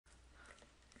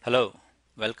Hello,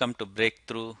 welcome to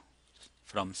Breakthrough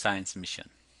from Science Mission.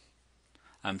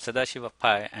 I'm Sadashiva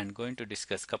Pai and going to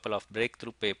discuss a couple of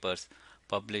breakthrough papers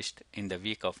published in the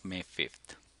week of May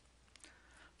 5th.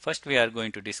 First, we are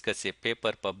going to discuss a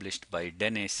paper published by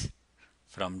Dennis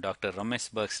from Dr.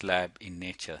 Ramesberg's lab in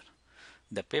Nature.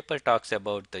 The paper talks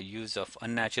about the use of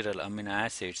unnatural amino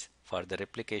acids for the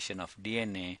replication of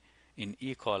DNA in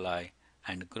E. coli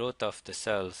and growth of the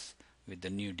cells with the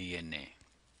new DNA.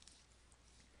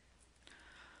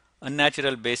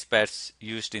 Unnatural base pairs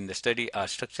used in the study are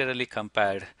structurally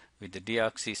compared with the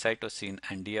deoxycytosine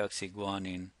and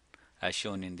deoxyguanine as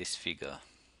shown in this figure.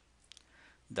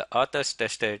 The authors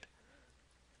tested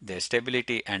their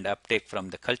stability and uptake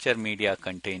from the culture media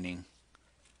containing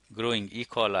growing E.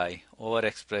 coli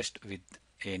overexpressed with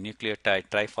a nucleotide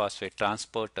triphosphate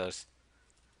transporters,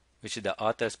 which the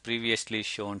authors previously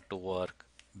shown to work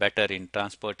better in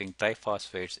transporting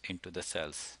triphosphates into the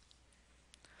cells.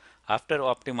 After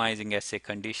optimizing assay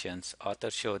conditions,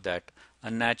 authors show that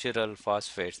unnatural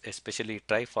phosphates, especially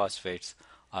triphosphates,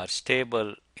 are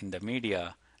stable in the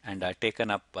media and are taken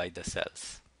up by the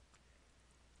cells.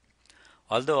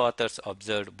 Although authors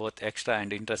observed both extra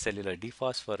and intracellular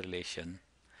dephosphorylation,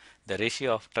 the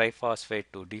ratio of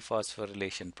triphosphate to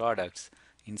dephosphorylation products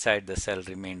inside the cell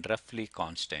remained roughly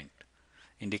constant,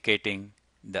 indicating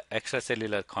the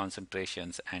extracellular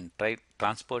concentrations and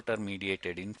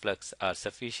transporter-mediated influx are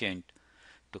sufficient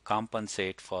to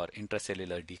compensate for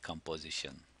intracellular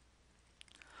decomposition.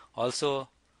 Also,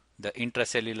 the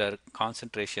intracellular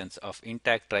concentrations of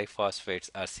intact triphosphates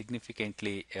are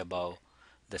significantly above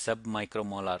the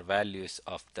submicromolar values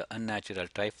of the unnatural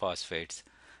triphosphates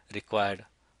required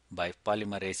by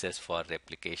polymerases for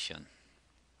replication.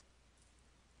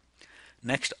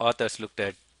 Next, authors looked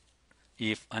at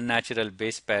if unnatural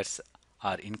base pairs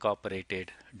are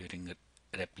incorporated during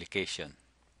replication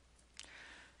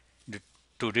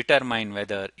to determine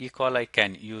whether E. coli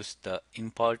can use the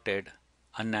imported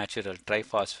unnatural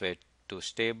triphosphate to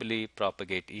stably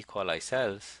propagate E. coli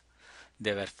cells.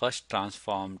 They were first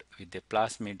transformed with a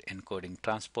plasmid encoding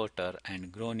transporter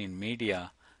and grown in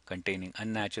media containing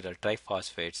unnatural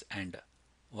triphosphates and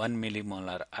 1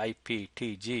 millimolar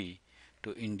IPTG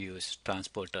to induce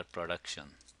transporter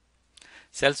production.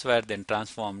 Cells were then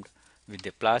transformed with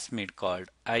a plasmid called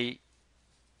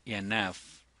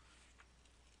INF,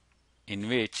 in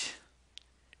which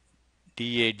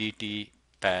DADT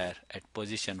pair at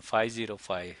position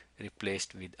 505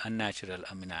 replaced with unnatural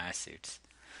amino acids.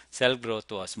 Cell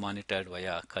growth was monitored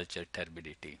via culture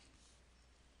turbidity.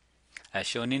 As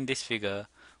shown in this figure,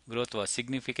 growth was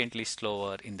significantly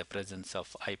slower in the presence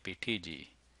of IPTG,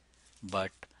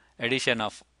 but addition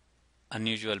of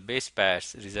unusual base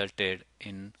pairs resulted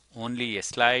in only a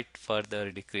slight further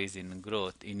decrease in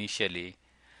growth initially,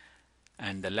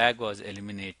 and the lag was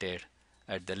eliminated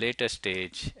at the later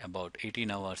stage, about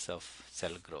 18 hours of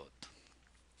cell growth.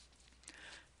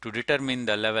 To determine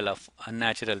the level of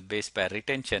unnatural base pair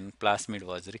retention, plasmid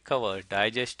was recovered,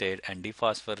 digested, and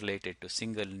dephosphorylated to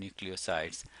single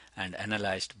nucleosides and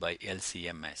analyzed by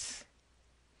LCMS.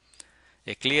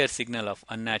 A clear signal of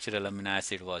unnatural amino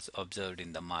acid was observed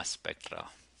in the mass spectra.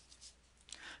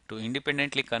 To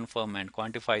independently confirm and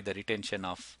quantify the retention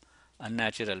of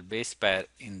unnatural base pair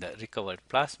in the recovered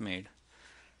plasmid,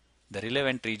 the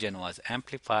relevant region was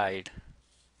amplified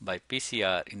by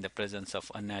PCR in the presence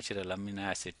of unnatural amino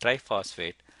acid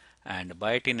triphosphate and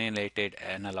biotinylated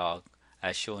analog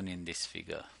as shown in this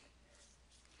figure.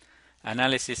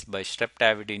 Analysis by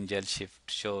streptavidin gel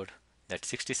shift showed that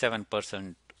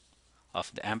 67%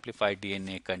 of the amplified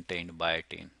DNA contained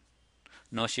biotin.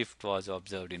 No shift was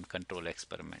observed in control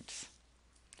experiments.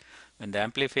 When the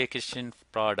amplification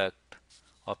product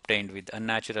obtained with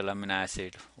unnatural amino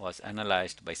acid was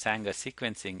analyzed by Sanger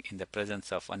sequencing in the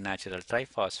presence of unnatural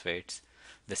triphosphates,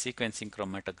 the sequencing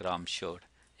chromatogram showed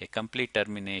a complete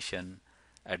termination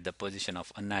at the position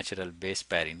of unnatural base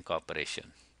pair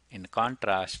incorporation. In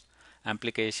contrast,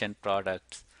 amplification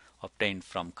products obtained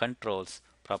from controls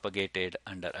propagated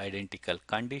under identical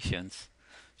conditions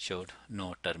showed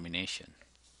no termination.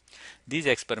 These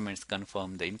experiments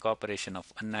confirm the incorporation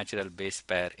of unnatural base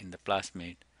pair in the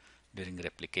plasmid during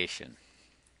replication.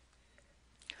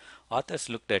 Authors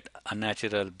looked at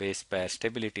unnatural base pair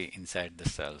stability inside the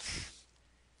cells.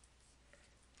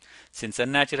 Since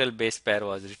unnatural base pair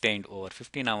was retained over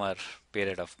 15-hour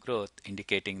period of growth,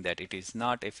 indicating that it is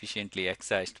not efficiently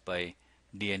excised by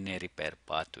DNA repair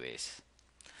pathways.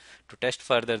 To test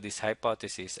further this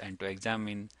hypothesis and to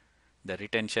examine the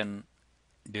retention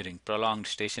during prolonged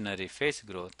stationary phase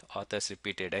growth, authors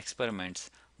repeated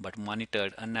experiments but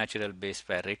monitored unnatural base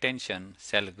pair retention,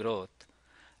 cell growth,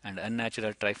 and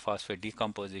unnatural triphosphate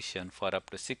decomposition for up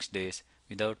to 6 days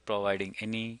without providing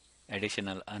any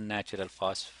additional unnatural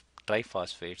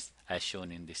triphosphates as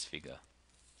shown in this figure.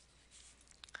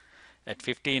 At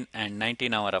 15 and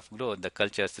 19 hours of growth, the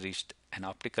cultures reached an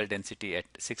optical density at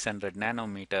 600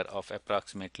 nanometer of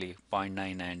approximately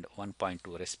 0.9 and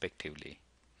 1.2 respectively,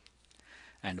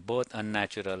 and both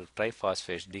unnatural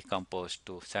triphosphates decomposed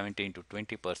to 17 to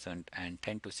 20% and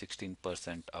 10 to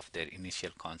 16% of their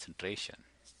initial concentration.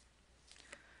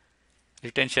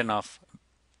 Retention of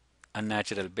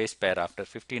unnatural base pair after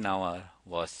 15 hours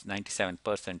was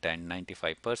 97% and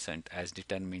 95% as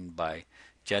determined by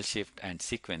gel shift and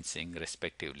sequencing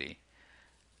respectively,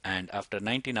 and after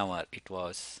 19 hours it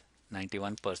was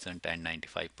 91% and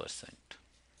 95%.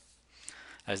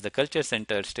 As the culture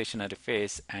entered stationary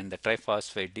phase and the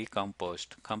triphosphate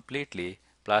decomposed completely,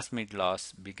 plasmid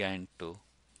loss began to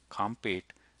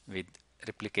compete with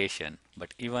replication,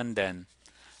 but even then,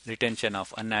 retention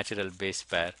of unnatural base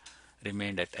pair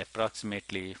remained at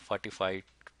approximately 45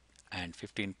 and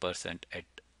 15% at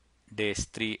days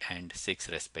 3 and 6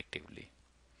 respectively.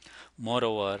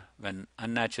 Moreover, when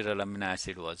unnatural amino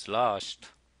acid was lost,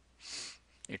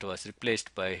 it was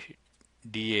replaced by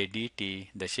DADT.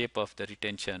 The shape of the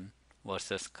retention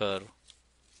versus curve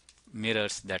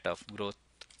mirrors that of growth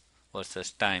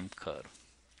versus time curve.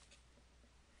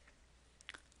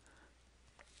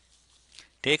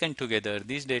 Taken together,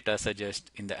 these data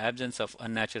suggest in the absence of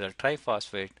unnatural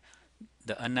triphosphate,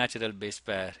 the unnatural base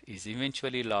pair is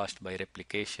eventually lost by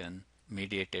replication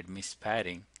mediated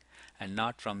mispairing and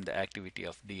not from the activity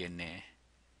of DNA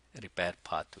repair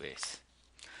pathways.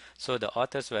 So the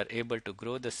authors were able to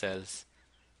grow the cells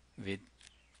with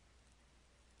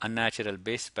unnatural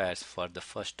base pairs for the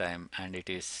first time, and it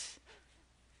is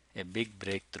a big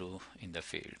breakthrough in the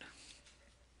field.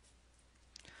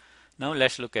 Now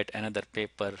let's look at another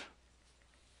paper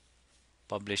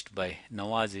published by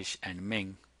Nawazish and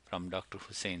Meng from Dr.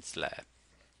 Hussein's lab.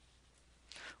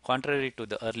 Contrary to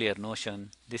the earlier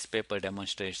notion, this paper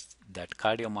demonstrates that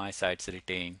cardiomyocytes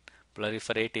retain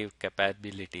proliferative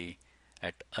capability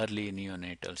at early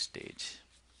neonatal stage.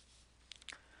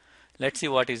 Let's see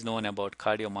what is known about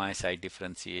cardiomyocyte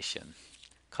differentiation.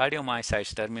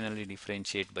 Cardiomyocytes terminally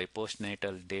differentiate by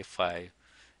postnatal day 5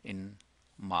 in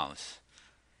mouse.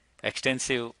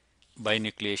 Extensive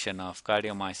binucleation of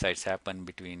cardiomyocytes happen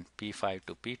between P5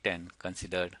 to P10,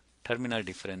 considered terminal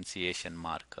differentiation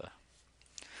marker.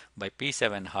 By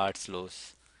P7, heart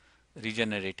slows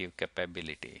regenerative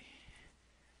capability.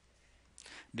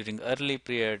 During early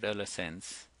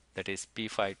preadolescence, that is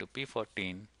P5 to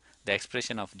P14, the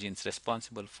expression of genes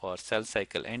responsible for cell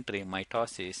cycle entry,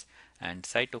 mitosis, and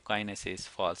cytokinesis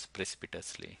falls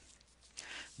precipitously.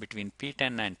 Between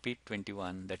P10 and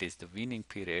P21, that is the weaning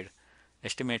period,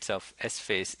 estimates of S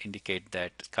phase indicate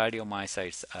that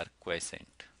cardiomyocytes are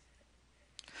quiescent.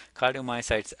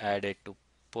 Cardiomyocytes added to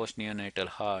postneonatal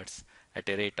hearts at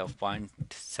a rate of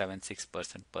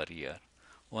 0.76% per year.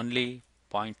 Only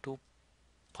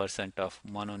 0.2% of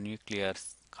mononuclear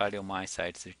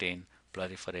cardiomyocytes retain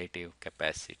proliferative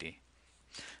capacity.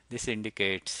 This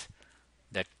indicates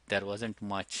that there wasn't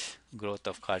much growth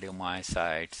of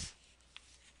cardiomyocytes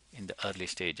in the early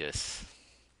stages.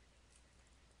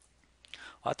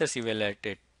 Authors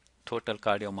evaluated total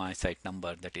cardiomyocyte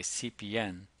number, that is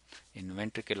CPN, in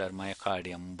ventricular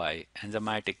myocardium by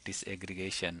enzymatic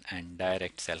disaggregation and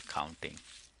direct cell counting.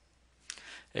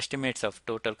 Estimates of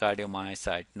total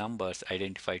cardiomyocyte numbers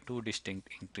identify two distinct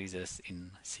increases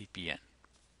in CPN.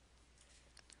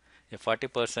 A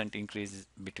 40% increase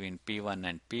between P1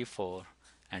 and P4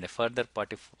 and a further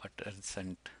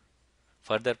 40%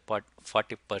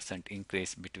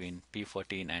 increase between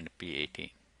P14 and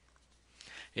P18.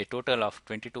 A total of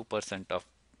 22% of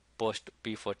post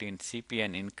P14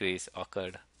 CPN increase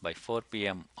occurred by 4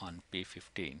 p.m. on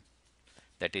P15,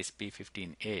 that is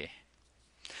P15A,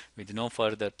 with no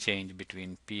further change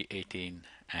between P18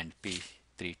 and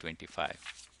P325.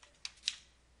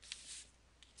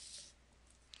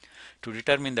 To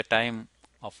determine the time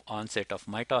of onset of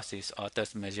mitosis,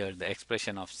 authors measured the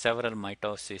expression of several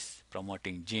mitosis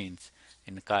promoting genes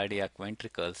in cardiac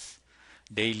ventricles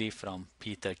daily from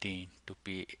P13 to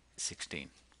P16.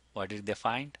 What did they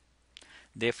find?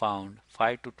 They found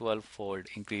 5 to 12-fold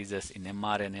increases in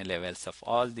mRNA levels of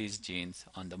all these genes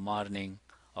on the morning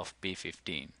of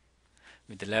P15,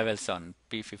 with the levels on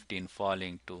P15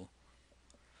 falling to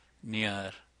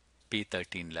near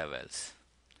P13 levels.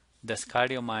 Thus,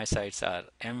 cardiomyocytes are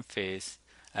M phase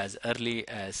as early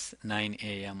as 9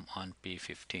 a.m. on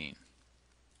P15.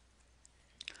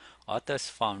 Authors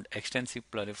found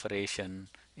extensive proliferation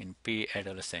in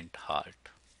pre-adolescent heart.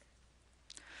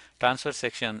 Transverse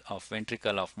section of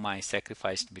ventricle of mice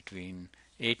sacrificed between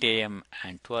 8 a.m.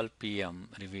 and 12 p.m.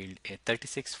 revealed a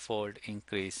 36-fold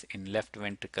increase in left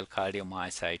ventricle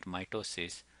cardiomyocyte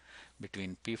mitosis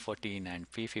between P14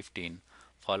 and P15,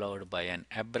 followed by an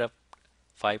abrupt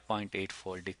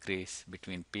 5.8-fold decrease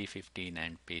between P15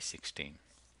 and P16.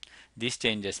 These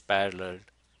changes paralleled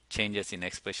changes in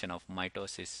expression of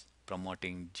mitosis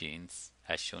promoting genes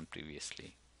as shown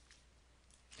previously.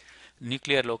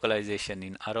 Nuclear localization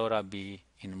in Aurora B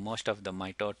in most of the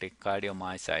mitotic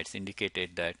cardiomyocytes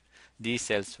indicated that these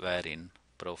cells were in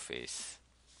prophase.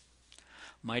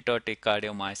 Mitotic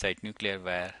cardiomyocyte nuclei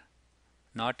were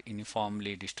not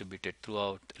uniformly distributed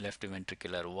throughout left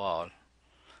ventricular wall,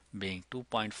 being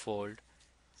 2.4-fold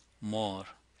more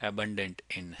abundant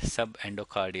in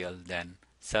subendocardial than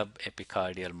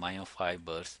subepicardial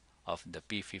myofibers of the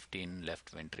P15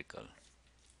 left ventricle.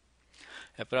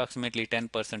 Approximately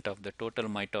 10% of the total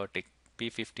mitotic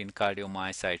P15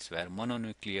 cardiomyocytes were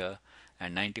mononuclear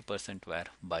and 90% were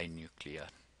binuclear.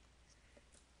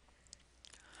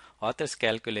 Authors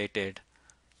calculated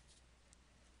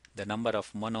the number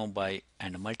of mono, bi,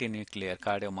 and multinuclear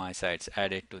cardiomyocytes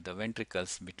added to the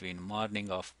ventricles between morning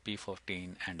of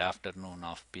P14 and afternoon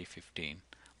of P15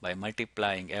 by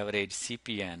multiplying average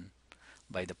CPN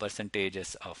by the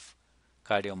percentages of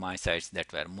cardiomyocytes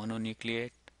that were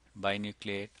mononucleate,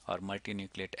 binucleate, or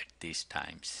multinucleate at these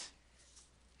times.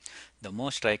 The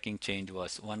most striking change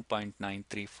was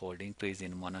 1.93-fold increase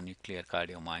in mononuclear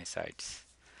cardiomyocytes.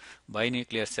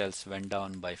 Binuclear cells went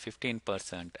down by 15%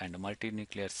 and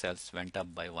multinuclear cells went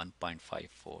up by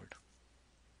 1.5-fold.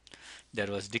 There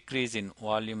was decrease in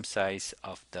volume size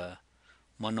of the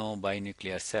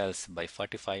mono-binuclear cells by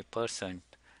 45%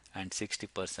 and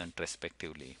 60%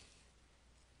 respectively.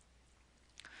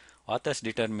 Authors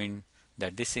determined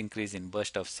that this increase in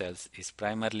burst of cells is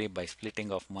primarily by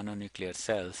splitting of mononuclear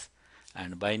cells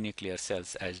and binuclear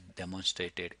cells as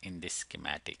demonstrated in this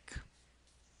schematic,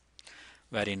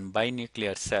 wherein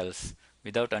binuclear cells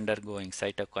without undergoing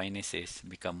cytokinesis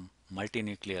become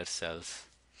multinuclear cells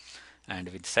and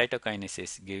with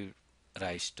cytokinesis give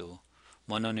rise to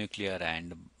mononuclear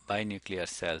and binuclear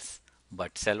cells,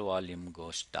 but cell volume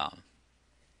goes down.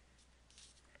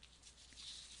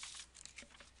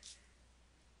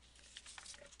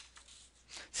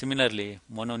 Similarly,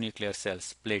 mononuclear cells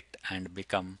split and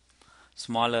become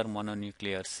smaller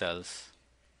mononuclear cells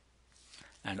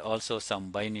and also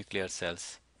some binuclear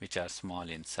cells which are small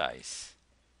in size.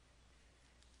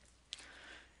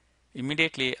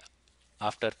 Immediately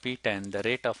after P10, the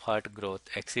rate of heart growth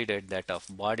exceeded that of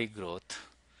body growth,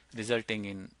 resulting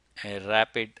in a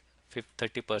rapid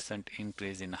 30%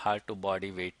 increase in heart to body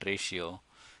weight ratio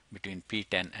between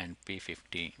P10 and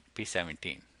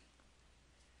P17.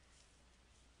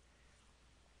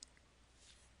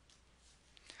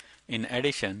 In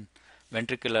addition,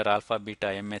 ventricular alpha beta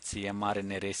MHC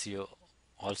mRNA ratio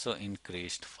also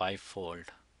increased 5-fold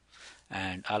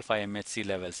and alpha MHC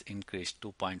levels increased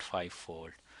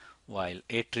 2.5-fold, while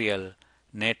atrial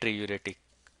natriuretic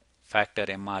factor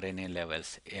mRNA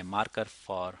levels, a marker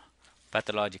for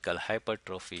pathological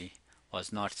hypertrophy,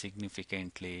 was not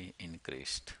significantly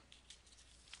increased.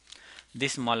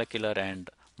 This molecular and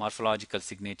morphological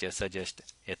signature suggests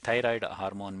a thyroid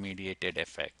hormone mediated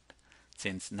effect,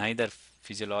 since neither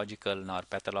physiological nor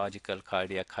pathological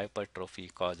cardiac hypertrophy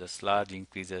causes large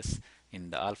increases in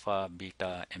the alpha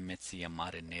beta MHC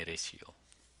mRNA ratio.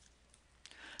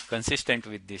 Consistent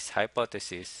with this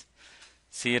hypothesis,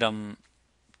 serum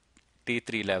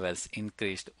T3 levels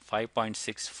increased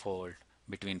 5.6-fold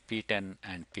between P10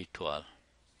 and P12.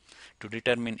 To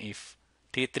determine if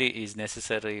T3 is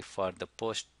necessary for the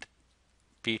post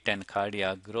P10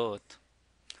 cardiac growth,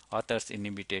 authors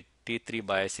inhibited T3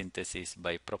 biosynthesis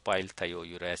by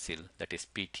propylthiouracil, that is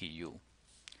PTU.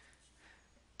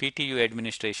 PTU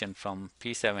administration from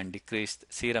P7 decreased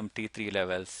serum T3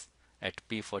 levels at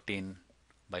P14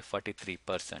 by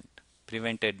 43%,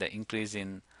 prevented the increase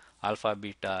in alpha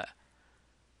beta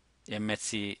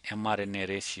MHC mRNA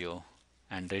ratio,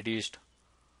 and reduced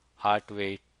heart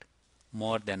weight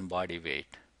more than body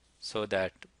weight, so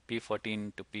that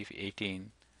P14 to P18,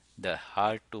 the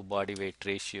heart to body weight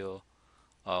ratio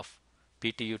of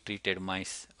PTU treated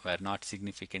mice were not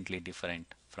significantly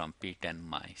different from P10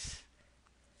 mice.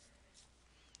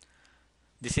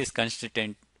 This is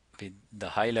consistent with the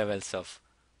high levels of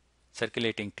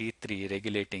circulating T3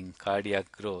 regulating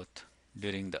cardiac growth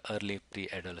during the early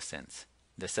preadolescence.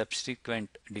 The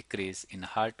subsequent decrease in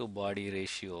heart to body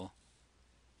ratio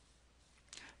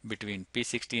between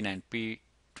P16 and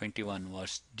P21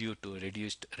 was due to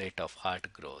reduced rate of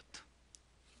heart growth,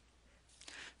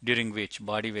 during which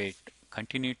body weight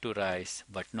continued to rise,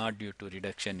 but not due to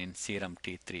reduction in serum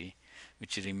T3,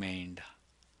 which remained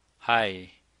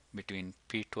high between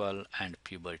P12 and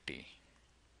puberty.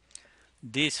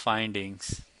 These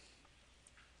findings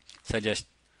suggest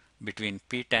between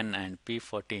P10 and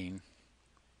P14,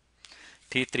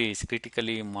 T3 is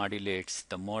critically modulates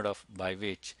the mode by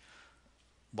which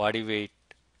body weight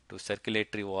to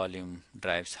circulatory volume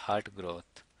drives heart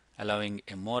growth, allowing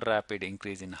a more rapid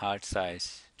increase in heart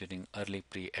size during early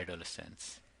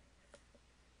pre-adolescence.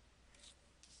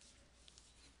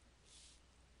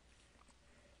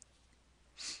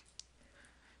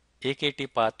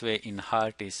 AKT pathway in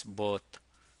heart is both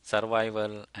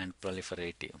survival and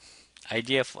proliferative.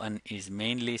 IGF-1 is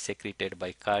mainly secreted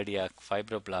by cardiac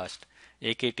fibroblast.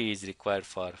 AKT is required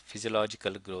for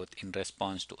physiological growth in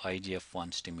response to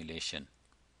IGF-1 stimulation.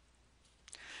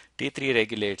 T3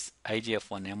 regulates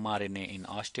IGF-1 mRNA in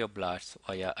osteoblasts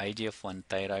via IGF-1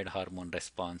 thyroid hormone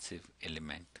responsive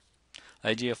element.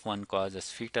 IGF-1 causes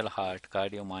fetal heart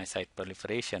cardiomyocyte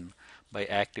proliferation by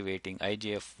activating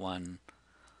IGF-1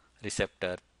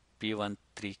 receptor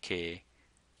P13K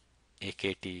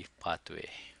AKT pathway.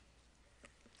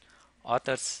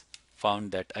 Authors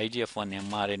found that IGF-1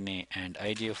 mRNA and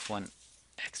IGF-1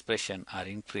 expression are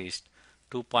increased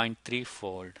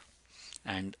 2.3-fold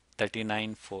and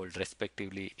 39-fold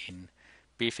respectively in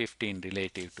P15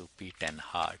 relative to P10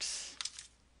 hearts.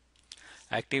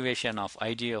 Activation of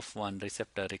IGF-1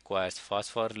 receptor requires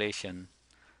phosphorylation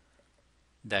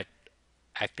that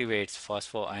activates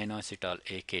phosphoinositol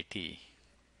AKT.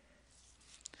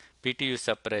 PTU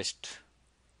suppressed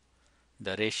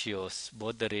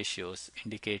both the ratios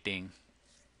indicating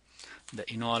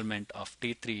the involvement of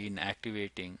T3 in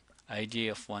activating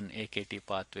IGF-1 AKT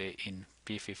pathway in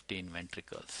P15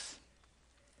 ventricles.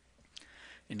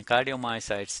 In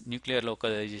cardiomyocytes, nuclear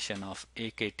localization of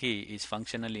AKT is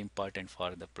functionally important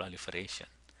for the proliferation.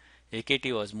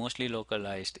 AKT was mostly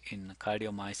localized in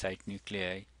cardiomyocyte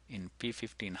nuclei in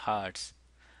P15 hearts,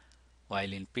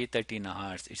 while in P13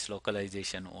 hearts its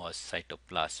localization was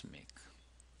cytoplasmic.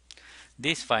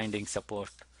 These findings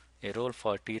support a role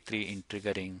for T3 in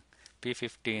triggering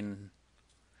P15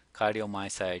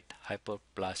 cardiomyocyte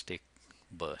hypoplastic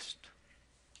burst.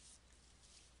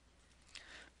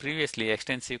 Previously,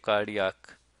 extensive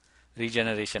cardiac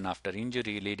regeneration after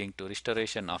injury leading to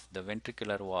restoration of the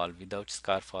ventricular wall without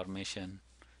scar formation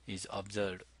is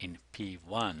observed in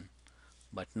P1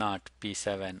 but not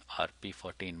P7 or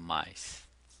P14 mice.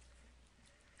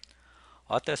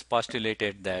 Authors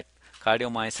postulated that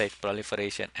cardiomyocyte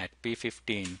proliferation at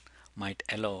P15 might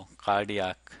allow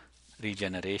cardiac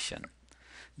regeneration.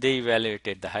 They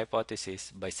evaluated the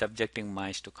hypothesis by subjecting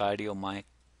mice to myocardial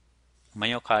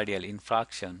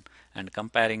infarction and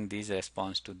comparing these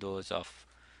responses to those of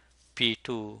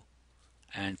P2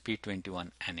 and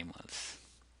P21 animals.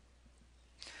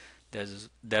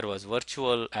 There was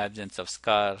virtual absence of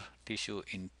scar tissue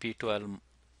in P12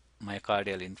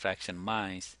 myocardial infarction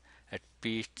mice at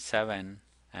P7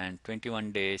 and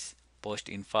 21 days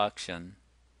post-infarction,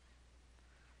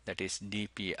 that is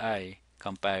DPI,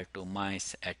 compared to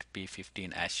mice at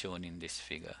P15 as shown in this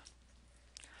figure.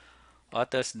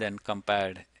 Authors then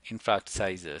compared infarct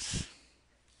sizes.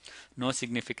 No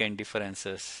significant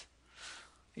differences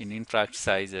in infarct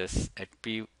sizes at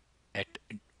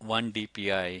 1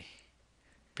 DPI.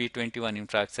 P21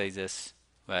 infarct sizes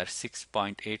were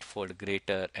 6.8-fold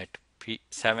greater at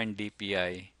 7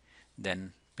 DPI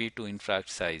than P2 infarct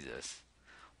sizes,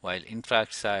 while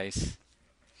infarct size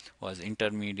was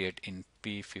intermediate in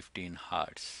P15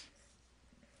 hearts.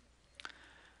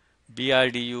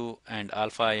 BRDU and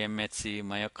alpha MHC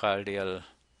myocardial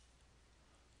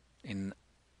in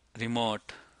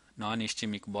remote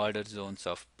non-ischemic border zones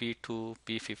of P2,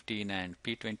 P15 and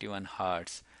P21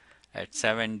 hearts at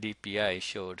 7 DPI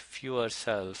showed fewer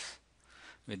cells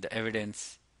with the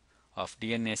evidence of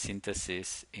DNA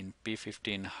synthesis in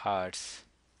P15 hearts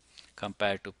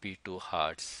compared to P2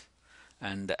 hearts,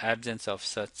 and the absence of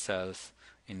such cells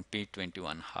in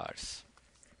P21 hearts.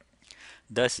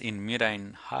 Thus, in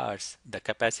murine hearts, the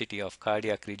capacity of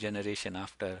cardiac regeneration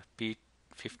after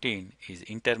P15 is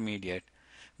intermediate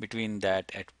between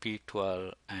that at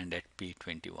P12 and at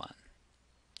P21.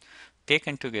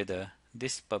 Taken together,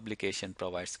 this publication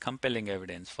provides compelling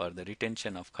evidence for the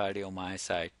retention of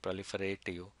cardiomyocyte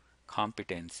proliferative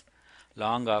competence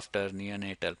long after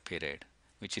neonatal period,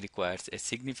 which requires a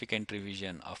significant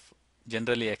revision of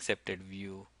generally accepted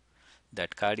view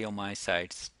that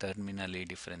cardiomyocytes terminally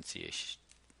differentiate.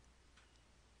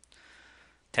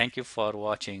 Thank you for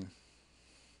watching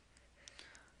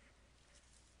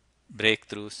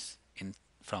Breakthroughs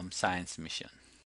from Science Mission.